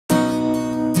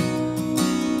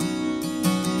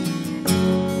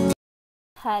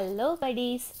Hello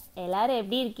buddies, எல்லாரும்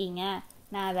எப்படி இருக்கீங்க?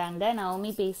 நான் தாங்க நவமி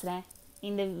பேசுகிறேன்.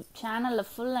 இந்த சேனலில்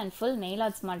full and full nail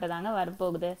arts மட்டும் தாங்க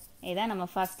வரப்போகுது. இதான் நம்ம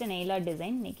ஃபஸ்ட்டு நெயில் ஆர்ட்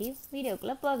டிசைன். இன்னைக்கு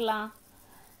வீடியோக்குள்ளே போகலாம்.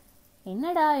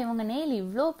 என்னடா இவங்க நெயில்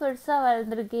இவ்வளோ பெருசாக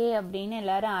வளர்ந்துருக்கே அப்படின்னு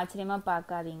எல்லாரும் ஆச்சரியமாக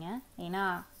பார்க்காதீங்க. ஏன்னா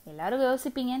எல்லாரும்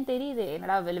யோசிப்பீங்கன்னு தெரியுது,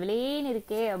 என்னடா வெளிவிலேன்னு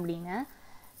இருக்கே அப்படின்னு.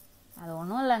 அது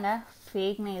ஒன்றும் இல்லைங்க,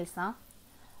 ஃபேக் நெயில்ஸ் தான்.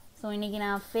 ஸோ இன்றைக்கி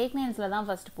நான் ஃபேக் நெயில்ஸில் தான்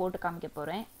ஃபஸ்ட்டு போட்டு காமிக்க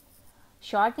போகிறேன்.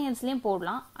 ஷார்ட் நெயில்ஸ்லேயும்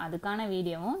போடலாம், அதுக்கான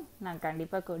வீடியோவும் நான்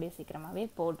கண்டிப்பாக கூடிய சீக்கிரமாகவே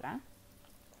போடுறேன்.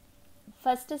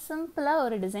 ஃபஸ்ட்டு சிம்பிளாக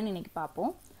ஒரு டிசைன் இன்றைக்கி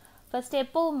பார்ப்போம். ஃபஸ்ட்டு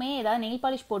எப்போவுமே ஏதாவது நெயில்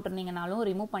பாலிஷ் போட்டிருந்தீங்கனாலும்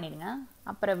ரிமூவ் பண்ணிடுங்க.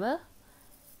 அப்புறம்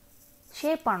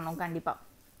ஷேப் பண்ணணும். கண்டிப்பாக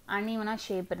அன்ஈவனாக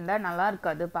ஷேப் இருந்தால் நல்லா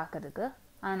இருக்காது பார்க்கறதுக்கு.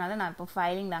 அதனால் நான் இப்போ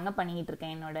ஃபைலிங் தாங்க பண்ணிக்கிட்டு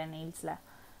இருக்கேன். என்னோடய நெயில்ஸில்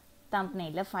தம்ப்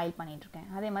நெயிலில் ஃபைல் பண்ணிகிட்ருக்கேன்.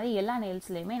 அதே மாதிரி எல்லா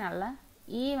நெயில்ஸ்லேயுமே நல்லா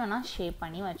ஈவனாக ஷேப்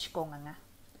பண்ணி வச்சுக்கோங்க.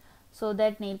 ஸோ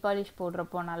தட் நெயில் பாலிஷ்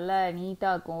போடுறப்போ நல்லா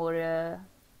நீட்டாக இருக்கும். ஒரு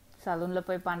சலூனில்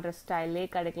போய் பண்ணுற ஸ்டைலே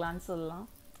கிடைக்கலான்னு சொல்லலாம்.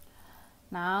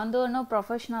 நான் வந்து ஒன்றும்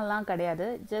ப்ரொஃபஷ்னல்லாம் கிடையாது,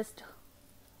 ஜஸ்ட்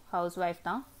ஹவுஸ் ஒய்ஃப்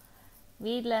தான்.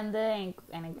 வீட்டிலேருந்து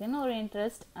எனக்குன்னு ஒரு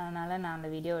இன்ட்ரெஸ்ட், அதனால் நான்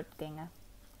அந்த வீடியோ எடுத்துக்கேங்க.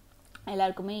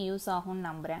 எல்லாருக்குமே யூஸ் ஆகும்னு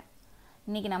நம்புகிறேன்.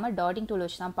 இன்றைக்கி நம்ம டாட்டிங் டூல்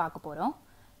வச்சு தான் பார்க்க போகிறோம்.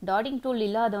 டாட்டிங் டூல்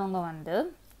இல்லாதவங்க வந்து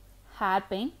ஹேர்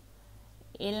பெயின்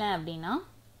இல்லை அப்படின்னா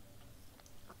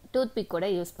டூத்பிக் கூட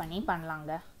யூஸ் பண்ணி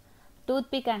பண்ணலாங்க.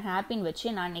 டூத்பிக் அண்ட் ஹேர்பின் வச்சு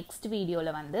நான் நெக்ஸ்ட் வீடியோவில்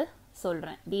வந்து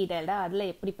சொல்கிறேன் டீட்டெயில்டாக அதில்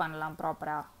எப்படி பண்ணலாம்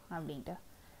ப்ராப்பராக அப்படின்ட்டு.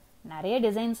 நிறைய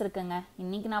டிசைன்ஸ் இருக்குங்க.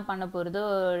 இன்றைக்கி நான் பண்ண போகிறது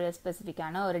ஒரு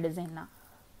ஸ்பெசிஃபிக்கான ஒரு டிசைன் தான்.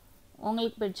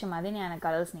 உங்களுக்கு பிடிச்ச மாதிரியான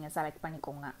கலர்ஸ் நீங்கள் செலக்ட்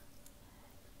பண்ணிக்கோங்க.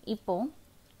 இப்போது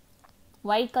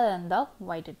ஒயிட் கலர் இருந்தால்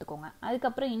ஒயிட் எடுத்துக்கோங்க.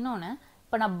 அதுக்கப்புறம் இன்னொன்று,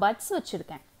 இப்போ நான் பட்ஸ்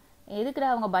வச்சுருக்கேன்.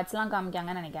 எதுக்குடா அவங்க பட்ஸ்லாம்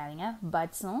காமிக்காங்கன்னு நினைக்காதீங்க.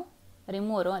 பட்ஸும்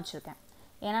ரிமூவரும் வச்சுருக்கேன்.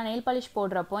 ஏன்னா நெயில் பாலிஷ்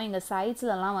போடுறப்போ எங்கள்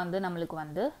சைட்ஸ்லலாம் வந்து நம்மளுக்கு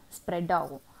வந்து ஸ்ப்ரெட்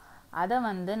ஆகும். அதை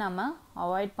வந்து நம்ம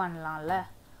அவாய்ட் பண்ணலாம்ல.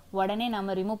 உடனே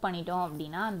நம்ம ரிமூவ் பண்ணிட்டோம்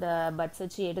அப்படின்னா, அந்த பட்ஸ்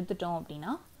வச்சு எடுத்துட்டோம்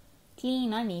அப்படின்னா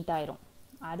க்ளீனாக நீட்டாயிரும்.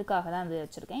 அதுக்காக தான் அது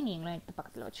வச்சுருக்கேன். நீங்களும் எடுத்து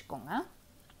பக்கத்தில் வச்சுக்கோங்க.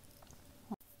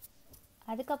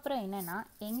 அதுக்கப்புறம் என்னென்னா,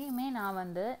 எங்கேயுமே நான்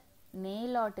வந்து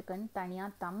நெயில் ஆர்ட்டுக்குன்னு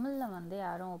தனியாக தமிழில் வந்து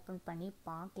யாரும் ஓப்பன் பண்ணி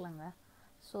பார்க்கலங்க.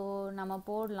 ஸோ நம்ம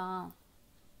போடலாம்,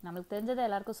 நம்மளுக்கு தெரிஞ்சதை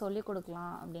எல்லாருக்கும் சொல்லிக்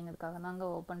கொடுக்கலாம் அப்படிங்கிறதுக்காக தாங்க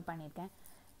ஓப்பன் பண்ணியிருக்கேன்.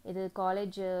 இது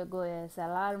காலேஜ் கோயர்ஸ்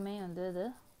எல்லாருமே வந்து இது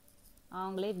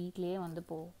அவங்களே வீட்லேயே வந்து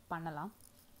பண்ணலாம்.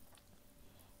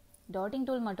 டாட்டிங்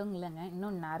டூல் மட்டும் இல்லைங்க,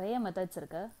 இன்னும் நிறைய மெத்தட்ஸ்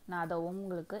இருக்குது. நான் அதை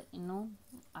உங்களுக்கு இன்னும்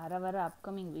வர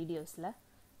அப்கமிங் வீடியோஸில்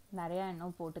நிறையா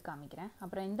இன்னும் போட்டு காமிக்கிறேன்.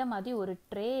 அப்புறம் இந்த மாதிரி ஒரு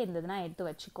ட்ரே இருந்ததுன்னா எடுத்து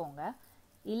வச்சுக்கோங்க.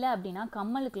 இல்லை அப்படின்னா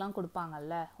கம்மலுக்கெலாம்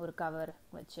கொடுப்பாங்கல்ல ஒரு கவர்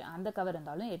வச்சு, அந்த கவர்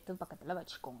இருந்தாலும் எடுத்து பக்கத்தில்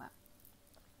வச்சுக்கோங்க.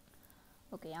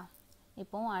 ஓகேயா?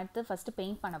 இப்போது அடுத்து ஃபஸ்ட்டு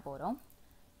பெயிண்ட் பண்ண போகிறோம்.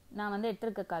 நான் வந்து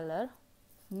எடுத்துருக்க கலர்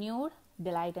நியூட்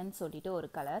டிலைட்ன்னு சொல்லிட்டு ஒரு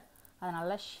கலர். அதை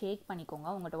நல்லா ஷேக் பண்ணிக்கோங்க.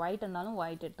 உங்கள்கிட்ட ஒயிட் இருந்தாலும்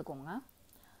ஒயிட் எடுத்துக்கோங்க.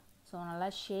 ஸோ நல்லா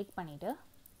ஷேக் பண்ணிவிட்டு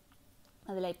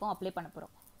அதில் இப்போ அப்ளை பண்ண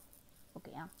போகிறோம்.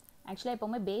 ஓகேயா? ஆக்சுவலாக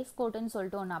எப்போவுமே பேஸ் கோட்டுன்னு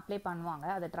சொல்லிட்டு ஒன்று அப்ளை பண்ணுவாங்க.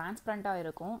 அது டிரான்ஸ்பரண்ட்டாக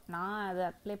இருக்கும். நான் அதை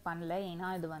அப்ளை பண்ணல,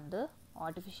 ஏன்னா இது வந்து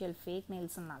ஆர்டிஃபிஷியல் ஃபேக்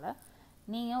நெயில்ஸ்னால.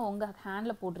 நீங்கள் உங்கள்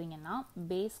ஹேண்டில் போடுறீங்கன்னா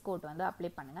பேஸ் கோட் வந்து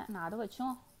அப்ளை பண்ணுங்கள். நான் அதை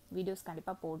வச்சும் வீடியோஸ்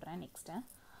கண்டிப்பாக போடுறேன் நெக்ஸ்ட்டு.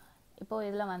 இப்போது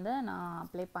இதில் வந்து நான்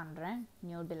அப்ளை பண்ணுறேன்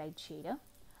நியூ டிலைட் ஷேடு.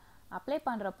 அப்ளை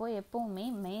பண்ணுறப்போ எப்போவுமே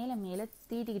மேலே மேலே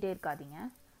தீட்டிக்கிட்டே இருக்காதீங்க.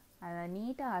 அதை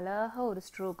நீட்டாக அழகாக ஒரு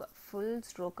ஸ்ட்ரோக், ஃபுல்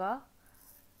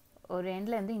ஸ்ட்ரோக்காக ஒரு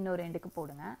எண்ட்லேருந்து இன்னொரு எண்டுக்கு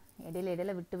போடுங்க.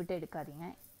 இடையில விட்டு விட்டு எடுக்காதீங்க.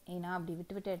 ஏன்னா அப்படி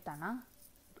விட்டு விட்டு எடுத்தானா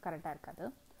கரெக்டாக இருக்காது.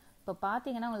 இப்போ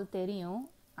பார்த்தீங்கன்னா உங்களுக்கு தெரியும்,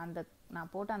 அந்த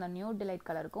நான் போட்ட அந்த நியூ டிலைட்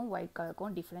கலருக்கும் ஒயிட்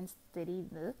கலருக்கும் டிஃப்ரென்ஸ்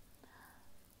தெரியுது.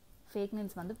 ஃபேக்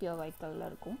நெயில்ஸ் வந்து பியூர் ஒயிட் கலரில்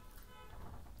இருக்கும்.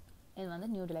 இது வந்து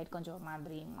நியூ டிலைட் கொஞ்சம்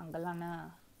மாதிரி மங்கலான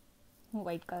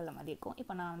ஒயிட் கலரில் மாதிரி இருக்கும்.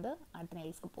 இப்போ நான் வந்து அடுத்த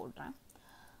நெயில்ஸ்க்கு போடுறேன்.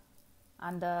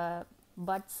 அந்த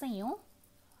பட்ஸை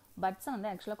வந்து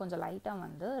ஆக்சுவலாக கொஞ்சம் லைட்டாக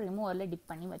வந்து ரிமூவரில் டிப்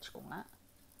பண்ணி வச்சுக்கோங்க.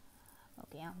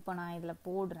 ஓகே, இப்போ நான் இதில்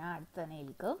போடுறேன் அடுத்த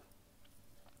நெயிலுக்கு.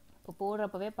 இப்போ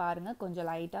போடுறப்பவே பாருங்கள், கொஞ்சம்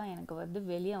லைட்டாக எனக்கு வந்து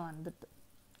வெளியே வந்துடுது,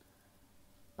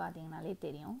 பார்த்தீங்கனாலே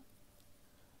தெரியும்.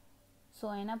 ஸோ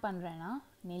என்ன பண்ணுறேன்னா,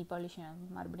 நெயில் பாலிஷ்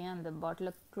மறுபடியும் அந்த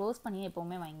பாட்டிலை க்ளோஸ் பண்ணி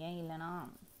எப்போவுமே வைங்க. இல்லைனா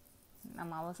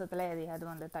நம்ம அவசரத்தில் எதையாவது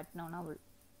வந்து தட்டினோன்னா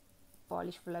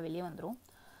பாலிஷ் ஃபுல்லாக வெளியே வந்துடும்.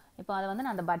 இப்போ அதை வந்து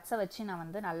நான் அந்த பட்ஸை வச்சு நான்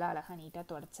வந்து நல்லா அழகாக நீட்டாக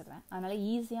துடைச்சிடுறேன். அதனால்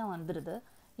ஈஸியாக வந்துடுது.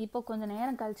 இப்போ கொஞ்சம்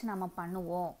நேரம் கழித்து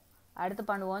நம்ம அடுத்து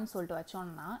பண்ணுவோம்னு சொல்லிட்டு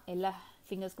வச்சோம்னா எல்லா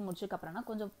ஃபிங்கர்ஸ்க்கும் முடிச்சதுக்கப்புறம்னா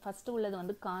கொஞ்சம் ஃபஸ்ட்டு உள்ளது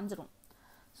வந்து காஞ்சிரும்.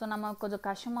 ஸோ நம்ம கொஞ்சம்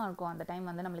கஷ்டமாக இருக்கும் அந்த டைம்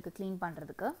வந்து நம்மளுக்கு க்ளீன்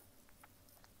பண்ணுறதுக்கு.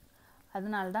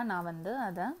 அதனால தான் நான் வந்து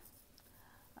அதை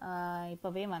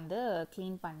இப்போவே வந்து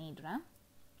க்ளீன் பண்ணிடுறேன்.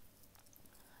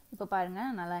 இப்போ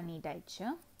பாருங்கள், நல்லா நீட் ஆயிடுச்சு.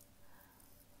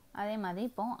 அதே மாதிரி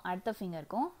இப்போ அடுத்த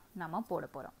ஃபிங்கருக்கும் நம்ம போட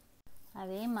போகிறோம்.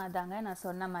 அதே மாதிரி தாங்க நான்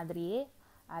சொன்ன மாதிரியே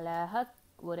அழகாக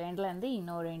ஒரு எண்ட்லேருந்து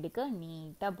இன்னொரு எண்டுக்கு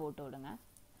நீட்டாக போட்டு விடுங்க.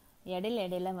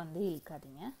 இடையில வந்து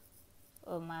இழுக்காதீங்க,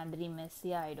 ஒரு மாதிரி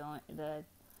மெஸ்ஸியாக ஆகிடும் இது.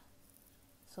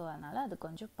 ஸோ அதனால் அது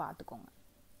கொஞ்சம் பார்த்துக்கோங்க.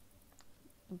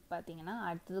 இப்போ பார்த்தீங்கன்னா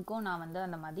அடுத்ததுக்கும் நான் வந்து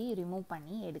அந்த மாதிரி ரிமூவ்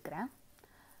பண்ணி எடுக்கிறேன்.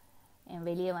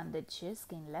 வெளியே வந்துடுச்சு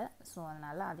ஸ்கின்ல. ஸோ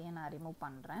அதனால் அதையும் நான் ரிமூவ்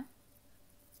பண்ணுறேன்.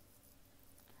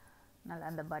 நல்லா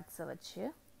அந்த பட்ஸை வச்சு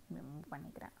ரிமூவ்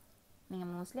பண்ணிக்கிறேன்.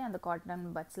 நீங்கள் மோஸ்ட்லி அந்த காட்டன்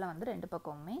பட்ஸில் வந்து 2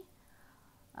 பக்கமுமே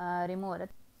ரிமூவரை.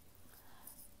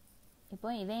 இப்போ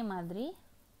இதே மாதிரி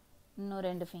இன்னும்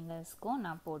 2 ஃபிங்கர்ஸ்க்கும்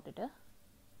நான் போட்டுட்டு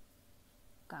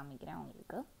காமிக்கிறேன்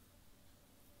உங்களுக்கு.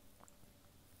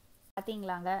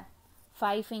 பார்த்தீங்களாங்க,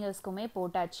 5 ஃபிங்கர்ஸ்க்குமே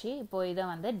போட்டாச்சு. இப்போது இதை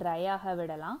வந்து ட்ரை ஆக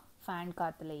விடலாம். ஃபேன்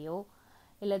காற்றுலையோ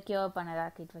இல்லை க்யூர் பண்ண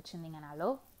ராக்கெட் வச்சுருந்தீங்கனாலோ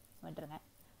விட்டுருங்க.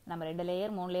 நம்ம 2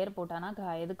 லேயர் 3 லேயர் போட்டானா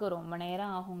எதுக்கு ரொம்ப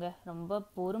நேரம் ஆகுங்க. ரொம்ப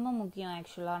பொறுமை முக்கியம்.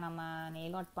 ஆக்சுவலாக நம்ம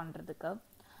நெயில் ஆர்ட் பண்ணுறதுக்கு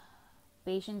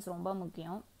பேஷன்ஸ் ரொம்ப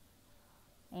முக்கியம்.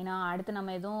 ஏன்னா அடுத்து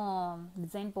நம்ம எதுவும்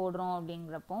டிசைன் போடுறோம்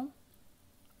அப்படிங்கிறப்போ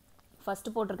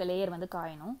ஃபஸ்ட்டு போட்டிருக்க லேயர் வந்து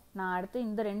காயணும். நான் அடுத்து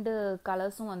இந்த 2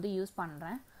 கலர்ஸும் வந்து யூஸ்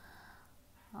பண்ணுறேன்.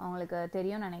 அவங்களுக்கு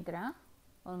தெரியும்னு நினைக்கிறேன்.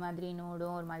 ஒரு மாதிரி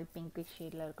நூடும் ஒரு மாதிரி பிங்கிஷ்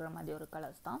ஷேடில் இருக்கிற மாதிரி ஒரு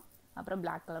கலர்ஸ் தான். அப்புறம்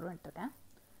பிளாக் கலரும் எடுத்துருக்கேன்.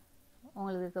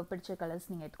 உங்களுக்கு பிடிச்ச கலர்ஸ்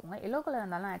நீங்கள் எடுத்துக்கோங்க. எல்லோ கலர்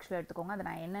இருந்தாலும் ஆக்சுவலாக எடுத்துக்கோங்க. அதை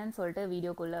நான் என்னன்னு சொல்லிட்டு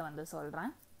வீடியோக்குள்ளே வந்து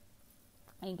சொல்கிறேன்.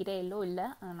 என்கிட்ட எல்லோ இல்லை,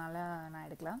 அதனால் நான்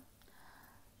எடுக்கல.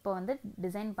 இப்போ வந்து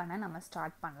டிசைன் பண்ண நம்ம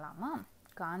ஸ்டார்ட் பண்ணலாமா?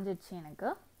 காஞ்சிடுச்சு எனக்கு.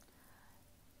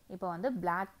 இப்போ வந்து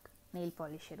பிளாக் நெயில்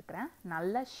பாலிஷ் எடுக்கிறேன்.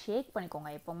 நல்லா ஷேக் பண்ணிக்கோங்க.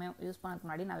 எப்போவுமே யூஸ் பண்ணதுக்கு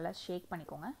முன்னாடி நல்லா ஷேக்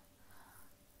பண்ணிக்கோங்க.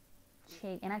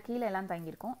 ஏன்னா கீழே எல்லாம்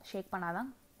தங்கியிருக்கும். ஷேக் பண்ணால் தான்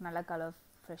நல்லா கலர்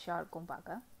ஃப்ரெஷ்ஷாக இருக்கும்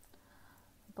பார்க்க.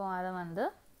 இப்போ அதை வந்து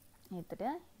எடுத்துகிட்டு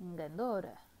இங்கேருந்து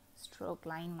ஒரு ஸ்ட்ரோக்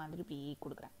லைன் மாதிரி இப்படி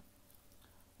கொடுக்குறேன்.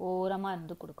 ஓரமாக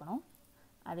இருந்து கொடுக்கணும்.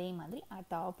 அதே மாதிரி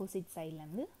அடுத்த ஆப்போசிட்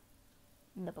சைட்லேருந்து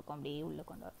இந்த பக்கம் அப்படியே உள்ளே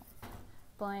கொண்டு வரணும்.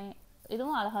 இப்போ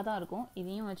இதுவும் அழகாக தான் இருக்கும்.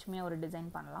 இதையும் வச்சுமே ஒரு டிசைன்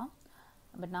பண்ணலாம்.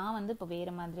 பட் நான் வந்து இப்போ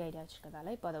வேறு மாதிரி ஐடியா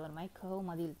வச்சுக்கிறதால இப்போ அதை ஒரு மாதிரி கர்வ்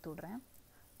மாதிரி இழுத்து விட்றேன்.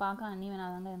 பார்க்க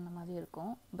அன்னிவனாதாங்க இந்த மாதிரி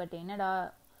இருக்கும். பட் என்னடா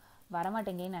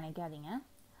வரமாட்டேங்கன்னு நினைக்காதீங்க.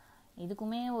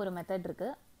 இதுக்குமே ஒரு மெத்தட்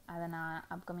இருக்குது. அதை நான்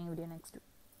அப்கமிங் நெக்ஸ்ட்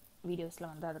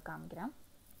வீடியோஸில் வந்து அதை காமிக்கிறேன்.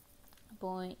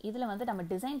 இப்போது இதில் வந்து நம்ம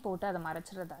டிசைன் போட்டு அதை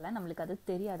மறைச்சிட்றதால நம்மளுக்கு அது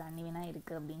தெரியாது அன்னிவனாக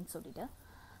இருக்குது அப்படின்னு சொல்லிட்டு.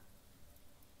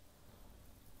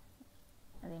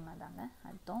 அதே மாதிரி தாங்க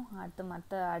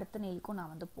அடுத்த நெயிலுக்கும்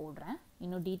நான் வந்து போடுறேன்.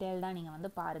 இன்னும் டீட்டெயில்டாக நீங்கள் வந்து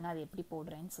பாருங்கள் அது எப்படி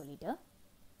போடுறேன்னு சொல்லிட்டு.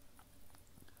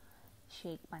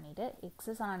 ஷேக் பண்ணிவிட்டு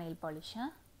எக்ஸஸான நெயில் பாலிஷை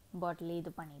பாட்டிலே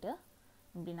இது பண்ணிவிட்டு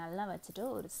இப்படி நல்லா வச்சுட்டு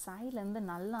ஒரு சைட்லேருந்து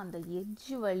நல்லா அந்த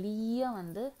எட்ஜ் வழியாக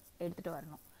வந்து எடுத்துகிட்டு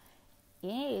வரணும்.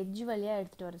 ஏன் எட்ஜ் வழியாக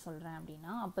எடுத்துகிட்டு வர சொல்கிறேன்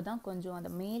அப்படின்னா அப்போ தான் கொஞ்சம் அந்த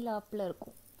மேலாப்பில்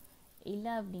இருக்கும்.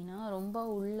 இல்லை அப்படின்னா ரொம்ப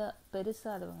உள்ள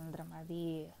பெருசாக அது வந்துடுற மாதிரி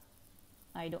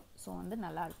ஆகிடும். ஸோ வந்து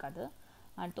நல்லா இருக்காது.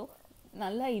 அடுத்தோம்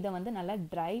நல்லா இதை வந்து நல்லா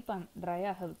ட்ரை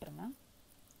ஆக விட்டுருங்க.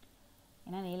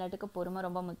 ஏன்னா நெயிலாட்டுக்கு பொறுமை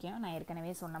ரொம்ப முக்கியம். நான்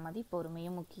ஏற்கனவே சொன்ன மாதிரி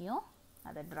பொறுமையும் முக்கியம்.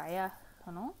 அதை ட்ரை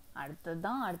ஆகணும்.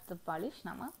 அடுத்த பாலிஷ்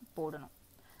நம்ம போடணும்.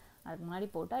 அதுக்கு முன்னாடி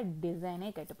போட்டால் டிசைனே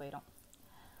கெட்டு போயிடும்.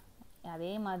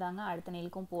 அதே மாதிரி தாங்க அடுத்த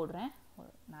நெயிலுக்கும் போடுறேன்.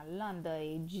 நல்லா அந்த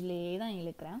எட்ஜ்லேயே தான்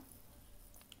இழுக்கிறேன்.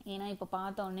 ஏன்னா இப்போ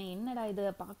பார்த்தோன்னே என்னடா இது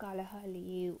பார்க்க அழகா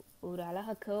இல்லையே, ஒரு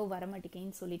அழகாக கர்வ்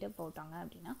வரமாட்டேங்கன்னு சொல்லிட்டு போட்டாங்க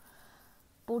அப்படின்னா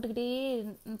போட்டுக்கிட்டே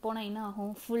போனால் என்ன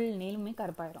ஆகும், ஃபுல் நெயிலுமே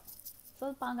கருப்பாயிடும். ஸோ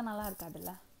அது பார்க்க நல்லா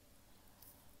இருக்காதுல்ல.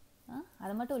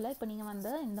 அது மட்டும் இல்லை, இப்போ நீங்கள்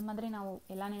வந்து இந்த மாதிரி நான்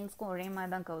எல்லா நெயில்ஸ்க்கும் ஒரே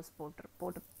மாதிரி தான் கர்வ்ஸ்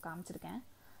போட்டு காமிச்சிருக்கேன்.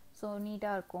 ஸோ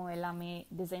நீட்டாக இருக்கும், எல்லாமே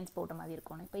டிசைன்ஸ் போட்ட மாதிரி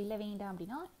இருக்கணும். இப்போ இல்லை வேண்டாம்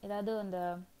அப்படின்னா ஏதாவது அந்த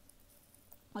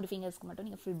ஒரு ஃபிங்கர்ஸ்க்கு மட்டும்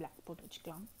நீங்கள் ஃபுல் பிளாக் போட்டு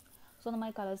வச்சுக்கலாம். ஸோ அந்த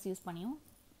மாதிரி கலர்ஸ் யூஸ்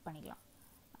பண்ணிக்கலாம்.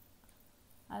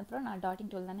 அதுக்கப்புறம் நான்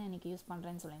டாட்டிங் டூல் தானே இன்றைக்கி யூஸ்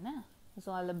பண்ணுறேன்னு சொல்லியிருந்தேன். ஸோ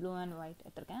அதில் ப்ளூ அண்ட் ஒயிட்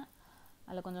எடுத்திருக்கேன்.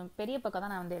 அதில் கொஞ்சம் பெரிய பக்கம்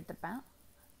தான் நான் வந்து எடுத்திருப்பேன்.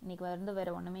 இன்றைக்கி வந்து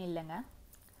வேறு ஒன்றுமே இல்லைங்க.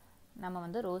 நம்ம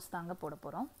வந்து ரோஸ் தாங்க போட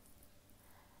போகிறோம்.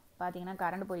 பார்த்தீங்கன்னா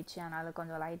கரண்ட் போயிடுச்சு, அதனால்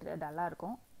கொஞ்சம் லைட் டல்லாக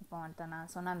இருக்கும். இப்போ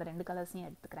நான் சொன்ன அந்த 2 கலர்ஸையும்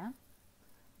எடுத்துக்கிறேன்.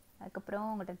 அதுக்கப்புறம்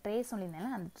உங்கள்கிட்ட ட்ரே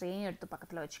சொல்லியிருந்தேன், அந்த ட்ரேயும் எடுத்து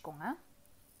பக்கத்தில் வச்சுக்கோங்க.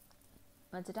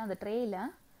 வச்சுட்டு அந்த ட்ரேயில்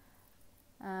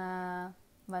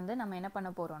வந்து நம்ம என்ன பண்ண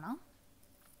போகிறோன்னா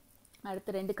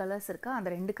அடுத்து 2 கலர்ஸ் இருக்கா, அந்த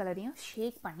 2 கலரையும்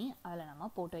ஷேக் பண்ணி அதில் நம்ம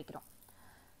போட்டு வைக்கிறோம்.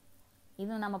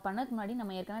 இது நம்ம பண்ணதுக்கு முன்னாடி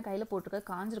நம்ம ஏற்கனவே கையில்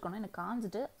போட்டுருக்க காஞ்சிருக்கணும். எனக்கு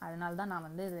காஞ்சிட்டு அதனால தான் நான்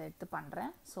வந்து இதை எடுத்து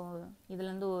பண்ணுறேன். ஸோ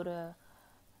இதுலேருந்து ஒரு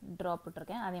ட்ராப்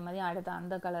விட்டுருக்கேன். அதே மாதிரி அடுத்த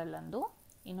அந்த கலர்லேருந்தும்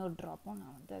இன்னொரு ட்ராப்பும்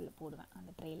நான் வந்து அதில் போடுவேன்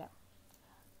அந்த ட்ரேயில்.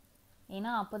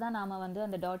 ஏன்னா அப்போ தான் நாம் வந்து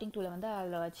அந்த டாட்டிங் டூலை வந்து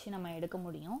அதில் வச்சு நம்ம எடுக்க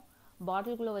முடியும்.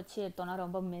 பாட்டிலுக்குள்ளே வச்சு எடுத்தோன்னா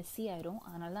ரொம்ப மெஸ்ஸி ஆயிரும்.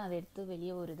 அதனால தான் அதை எடுத்து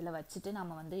வெளியே ஒரு இதில் வச்சுட்டு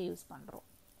நம்ம வந்து யூஸ் பண்ணுறோம்.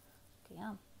 ஓகேயா?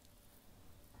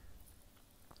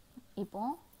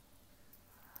 இப்போது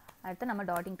அடுத்து நம்ம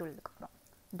டாட்டிங் டூல் எடுக்கிறோம்.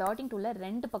 டாட்டிங் டூலில்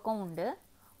 2 பக்கம் உண்டு.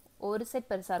 ஒரு செட்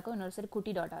பெருசாக இருக்கும், இன்னொரு செட்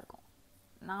குட்டி டாட்டாக இருக்கும்.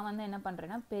 நான் வந்து என்ன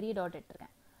பண்ணுறேன்னா பெரிய டாட்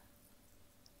எடுத்துருக்கேன்.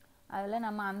 அதில்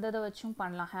நம்ம அந்த இதை வச்சும்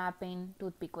பண்ணலாம், ஹேர் பெயின்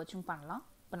டூத் பிக் வச்சும் பண்ணலாம்.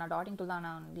 இப்போ நான் டாட்டிங் டூல் தான்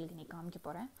நான் உங்களுக்கு இன்றைக்கி காமிக்க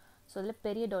போகிறேன். ஸோ அதில்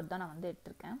பெரிய டாட் தான் நான் வந்து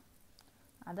எடுத்திருக்கேன்.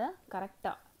 அதை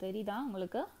கரெக்டாக தெரியுதா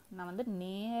உங்களுக்கு, நான் வந்து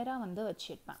நேராக வந்து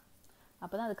வச்சுருப்பேன்.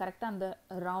 அப்போ தான் அது கரெக்டாக அந்த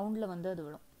ரவுண்டில் வந்து அது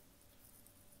விழும்.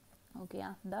 ஓகேயா,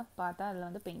 இந்த பார்த்தா அதில்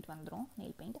வந்து பெயிண்ட் வந்துடும்,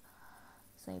 நெயில் பெயிண்ட்.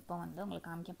 ஸோ இப்போ வந்து உங்களுக்கு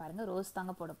காமிக்க பாருங்கள். ரோஸ்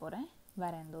தாங்க போட போகிறேன்,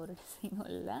 வேறு எந்த ஒரு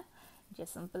டிசைனும் இல்லை,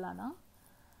 ஜஸ்ட் சிம்பிளாக தான்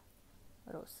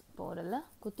ரோஸ். போகிறதில்ல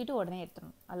குத்திட்டு உடனே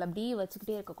எடுத்துடணும். அதில் அப்படியே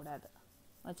வச்சுக்கிட்டே இருக்கக்கூடாது.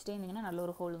 வச்சுட்டே இருந்தீங்கன்னா நல்ல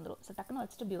ஒரு ஹோல் வந்துடும். ஸோ டக்குன்னு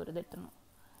வச்சுட்டு இப்படி ஒரு இது எடுத்துடணும்.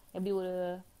 எப்படி ஒரு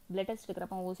பிளட் டெஸ்ட்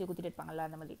எடுக்கிறப்ப ஊசியை குத்திட்டு எடுப்பாங்கல்ல,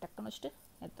 அந்த மாதிரி டக்குன்னு வச்சுட்டு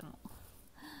எடுத்துடணும்.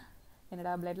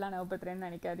 என்னடா பிளட்லாம் நவப்படுறேன்னு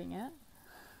நினைக்காதீங்க,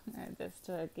 ஜஸ்ட்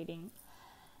கிட்டிங்.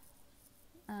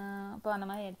 இப்போ அந்த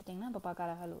மாதிரி எடுத்துட்டிங்கன்னா இப்போ பார்க்க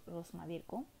அழகாக ரோஸ் மாதிரி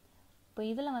இருக்கும். இப்போ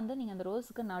இதில் வந்து நீங்கள் அந்த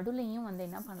ரோஸுக்கு நடுலையும் வந்து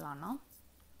என்ன பண்ணலான்னா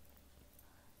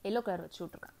எல்லோ கலர் வச்சு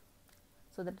விட்ருக்கேன்.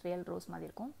 ஸோ தட் ரியல் ரோஸ் மாதிரி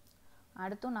இருக்கும்.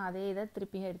 அடுத்தும் நான் அதே இதை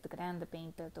திருப்பியும் எடுத்துக்கிறேன், அந்த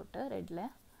பெயிண்ட்டை தொட்டு ரெட்டில்.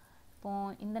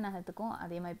 இப்போது இந்த நகத்துக்கும்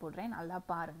அதே மாதிரி போடுறேன். நல்லா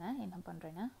பாருங்கள் என்ன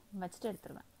பண்ணுறேன்னு. வச்சுட்டு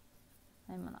எடுத்துருவேன்.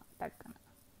 தான் டக்குன்னு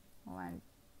 1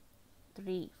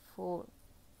 3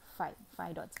 4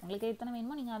 5 டாட்ஸ். உங்களுக்கு எத்தனை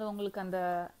வேணுமோ நீங்கள் அதை உங்களுக்கு அந்த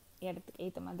இடத்துக்கு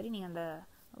ஏற்ற மாதிரி நீங்கள் அந்த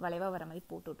வளைவாக வர மாதிரி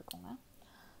போட்டு விட்டுக்கோங்க,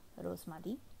 ரோஸ்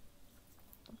மாதிரி.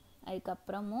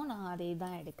 அதுக்கப்புறமும் நான் அதே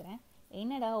தான் எடுக்கிறேன்.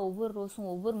 என்னடா ஒவ்வொரு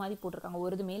ரோஸும் ஒவ்வொரு மாதிரி போட்டிருக்காங்க,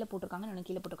 ஒரு இது மேலே போட்டிருக்காங்க, இன்னும்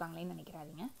கீழே போட்டிருக்காங்களேன்னு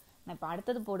நினைக்கிறாதீங்க. நான் இப்போ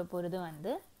அடுத்தது போட போகிறது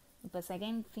வந்து இப்போ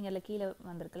செகண்ட் ஃபிங்கரில் கீழே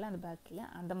வந்திருக்குல்ல அந்த பேக் கீழே,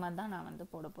 அந்த மாதிரி தான் நான் வந்து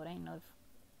போட போகிறேன் இன்னொரு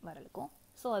வரலுக்கும்.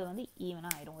 ஸோ அது வந்து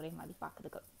ஈவனாக ஆயிரும் ஒரே மாதிரி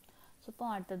பார்க்குறதுக்கு. ஸோ இப்போ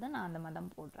அடுத்தது நான் அந்த மாதிரி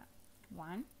தான் போடுறேன்.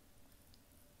 1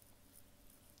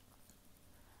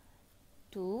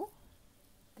 2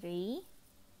 3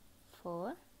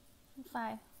 4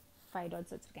 5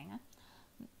 டாட்ஸ் வச்சுருக்கேங்க.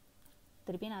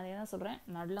 திருப்பி நான் அதே தான் சொல்கிறேன்.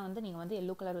 நடுவில் வந்து நீங்கள் வந்து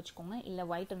எல்லோ கலர் வச்சுக்கோங்க, இல்லை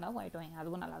ஒயிட் இருந்தால் ஒயிட் வைங்க,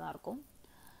 அதுவும் நல்லா தான் இருக்கும்.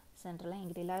 சென்டரில்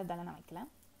எங்கிட்ட இல்லாததால நான் வைக்கல.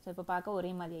 ஸோ இப்போ பார்க்க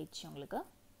ஒரே மாதிரி ஆயிடுச்சு உங்களுக்கு.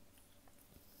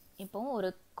 இப்போவும் ஒரு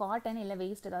காட்டன் இல்லை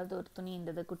வேஸ்ட் ஏதாவது ஒரு துணி,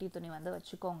 இந்த குட்டி துணி வந்து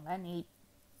வச்சுக்கோங்க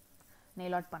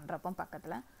நெயில் ஆர்ட் பண்ணுறப்போ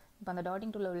பக்கத்தில். இப்போ அந்த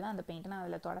டாட்டிங் டூலில் உள்ள அந்த பெயிண்ட்டை நான்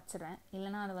அதில் தொடச்சிடுறேன்.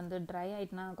 இல்லைனா அது வந்து ட்ரை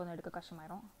ஆகிட்டுனா கொஞ்சம் எடுக்க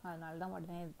கஷ்டமாயிரும், அதனால தான்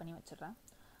உடனே இது பண்ணி வச்சிடுறேன்.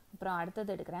 அப்புறம்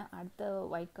அடுத்தது எடுக்கிறேன். அடுத்த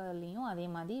ஒயிட் கலர்லேயும் அதே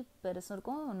மாதிரி பெருசும்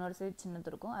இருக்கும், இன்னொரு சைடு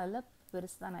சின்னது இருக்கும். அதில்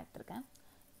பெருசு தான் நான் எடுத்திருக்கேன்.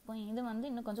 இப்போ இது வந்து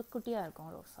இன்னும் கொஞ்சம் குட்டியாக இருக்கும்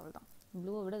ரோஸ், அவ்வளோ தான்.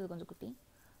 ப்ளூவை விட இது கொஞ்சம் குட்டி,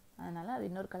 அதனால் அது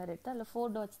இன்னொரு கலர் எடுத்து அதில் 4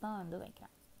 டாட்ஸ் தான் வந்து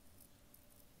வைக்கிறேன்.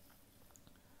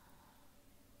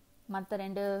 மற்ற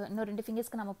இன்னும் 2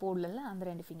 ஃபிங்கர்ஸ்க்கு நம்ம போடல, அந்த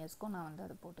 2 ஃபிங்கர்ஸ்க்கும் நான் வந்து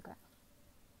அதை போட்டுக்கிறேன்.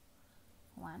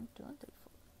 1 2 3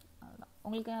 4 அதுதான்.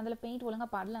 உங்களுக்கு அதில் பெயிண்ட் ஒழுங்காக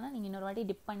படலைன்னா நீங்கள் இன்னொரு வாட்டி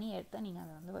டிப் பண்ணி எடுத்து நீங்கள்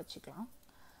அதை வந்து வச்சுக்கலாம்.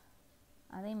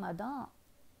 அதே மாதிரி தான்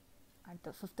அடுத்த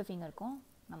 5th ஃபிங்கருக்கும்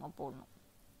நம்ம போடணும்.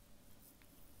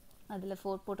 அதில்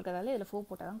 4 போட்டிருக்கிறதால இதில் 4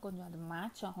 போட்டால் தான் கொஞ்சம் அது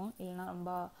மேட்ச் ஆகும், இல்லைன்னா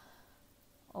ரொம்ப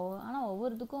ஆனால்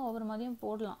ஒவ்வொருத்துக்கும் ஒவ்வொரு மாதிரியும்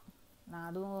போடலாம். நான்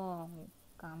அதுவும்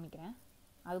காமிக்கிறேன்.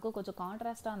 அதுக்கும் கொஞ்சம்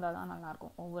கான்ட்ராஸ்ட்டாக இருந்தால் தான்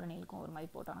நல்லாயிருக்கும், ஒவ்வொரு நெயிலுக்கும் ஒவ்வொரு மாதிரி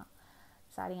போட்டோன்னா.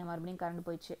 சாரிங்க, மறுபடியும் கரண்ட்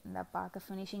போயிடுச்சு. இந்த பார்க்க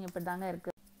ஃபினிஷிங் இப்படி தாங்க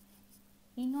இருக்குது.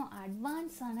 இன்னும்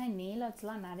அட்வான்ஸான நெயில்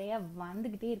ஆர்ட்ஸ்லாம் நிறையா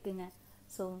வந்துக்கிட்டே இருக்குங்க.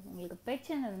 ஸோ உங்களுக்கு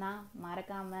பிடிச்சிருந்ததுன்னா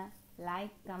மறக்காமல்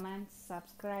லைக், கமெண்ட்,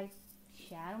 சப்ஸ்கிரைப்,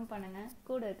 ஷேரும் பண்ணுங்கள்.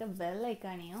 கூட இருக்க பெல்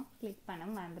ஐக்கானையும் கிளிக்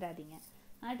பண்ண மறந்துடாதீங்க.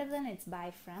 அடுத்தது இட்ஸ் பை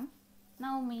ஃப்ரம்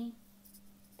நௌமி.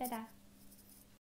 டாடா.